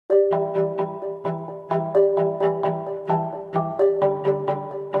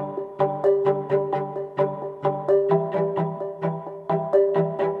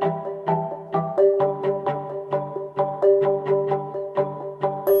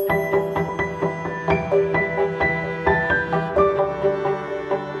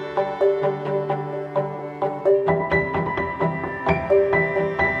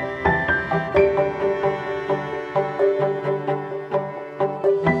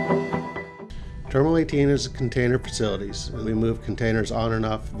Terminal 18 is container facilities. We move containers on and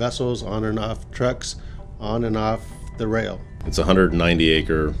off vessels, on and off trucks, on and off the rail. It's a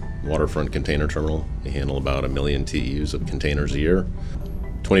 190-acre waterfront container terminal. They handle about 1 million TEUs of containers a year.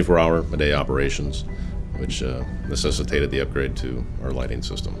 24-hour-a-day operations, which necessitated the upgrade to our lighting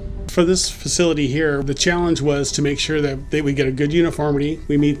system. For this facility here, the challenge was to make sure that we get a good uniformity,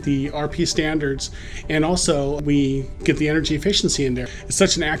 we meet the RP standards, and also we get the energy efficiency in there. It's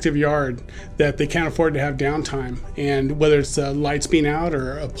such an active yard that they can't afford to have downtime. And whether it's lights being out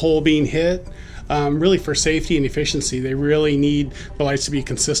or a pole being hit, really for safety and efficiency, they really need the lights to be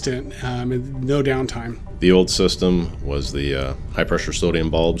consistent and no downtime. The old system was the high-pressure sodium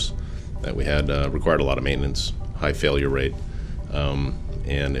bulbs that we had required a lot of maintenance, high failure rate.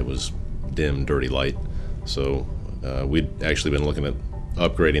 And it was dim, dirty light. So we'd actually been looking at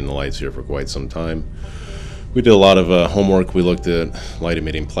upgrading the lights here for quite some time. We did a lot of homework. We looked at light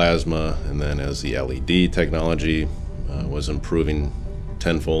emitting plasma, and then as the LED technology was improving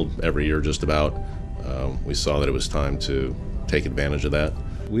tenfold every year just about, we saw that it was time to take advantage of that.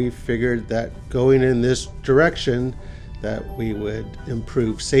 We figured that going in this direction that we would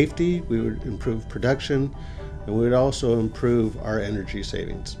improve safety, we would improve production, and we would also improve our energy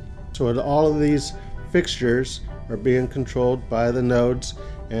savings. So all of these fixtures are being controlled by the nodes,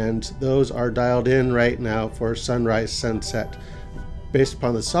 and those are dialed in right now for sunrise, sunset. Based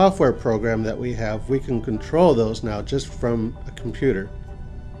upon the software program that we have, we can control those now just from a computer.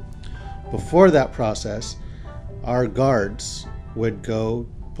 Before that process, our guards would go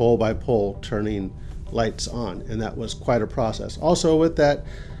pole by pole turning lights on, and that was quite a process. Also with that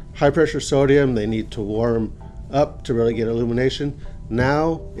high pressure sodium, they need to warm up to really get illumination.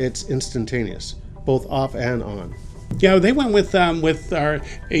 Now it's instantaneous, both off and on. Yeah, they went with our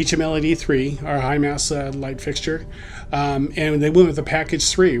HMLED3, our high-mast light fixture, and they went with the package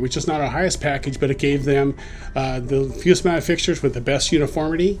 3, which is not our highest package, but it gave them the fewest amount of fixtures with the best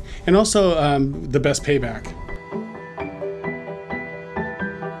uniformity and also the best payback.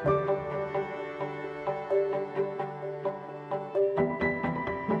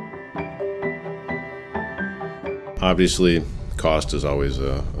 Obviously, cost is always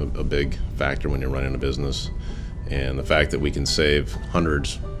a big factor when you're running a business, and the fact that we can save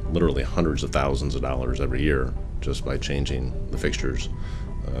hundreds, literally hundreds of thousands of dollars every year just by changing the fixtures,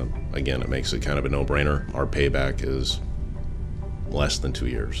 again, it makes it kind of a no-brainer. Our payback is less than 2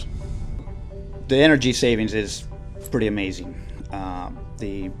 years. The energy savings is pretty amazing.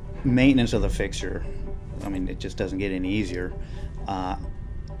 The maintenance of the fixture, I mean, it just doesn't get any easier.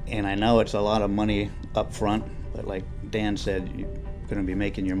 And I know it's a lot of money up front, but like Dan said, you're going to be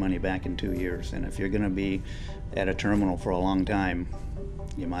making your money back in 2 years. And if you're going to be at a terminal for a long time,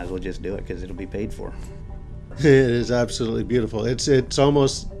 you might as well just do it because it'll be paid for. It is absolutely beautiful. It's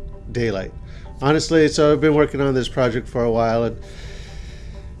almost daylight. Honestly, so I've been working on this project for a while, and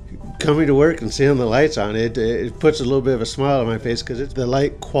coming to work and seeing the lights on it puts a little bit of a smile on my face because the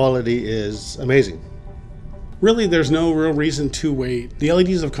light quality is amazing. Really, there's no real reason to wait. The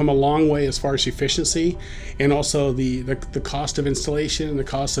LEDs have come a long way as far as efficiency and also the cost of installation and the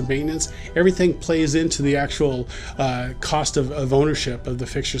cost of maintenance. Everything plays into the actual cost of ownership of the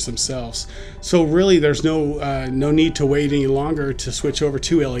fixtures themselves. So really, there's no need to wait any longer to switch over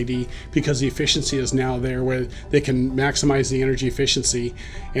to LED because the efficiency is now there where they can maximize the energy efficiency,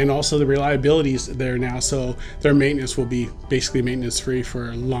 and also the reliability is there now, so their maintenance will be basically maintenance free for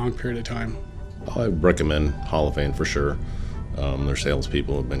a long period of time. I recommend Holophane for sure. Their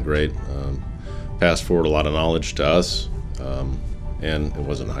salespeople have been great. Passed forward a lot of knowledge to us, and it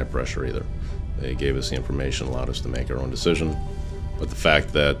wasn't high pressure either. They gave us the information, allowed us to make our own decision. But the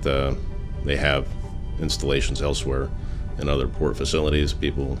fact that they have installations elsewhere in other port facilities,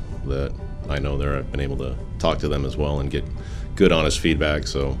 people that I know there, I've been able to talk to them as well and get good, honest feedback.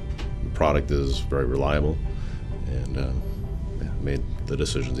 So the product is very reliable, and made the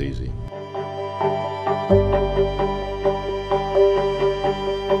decisions easy.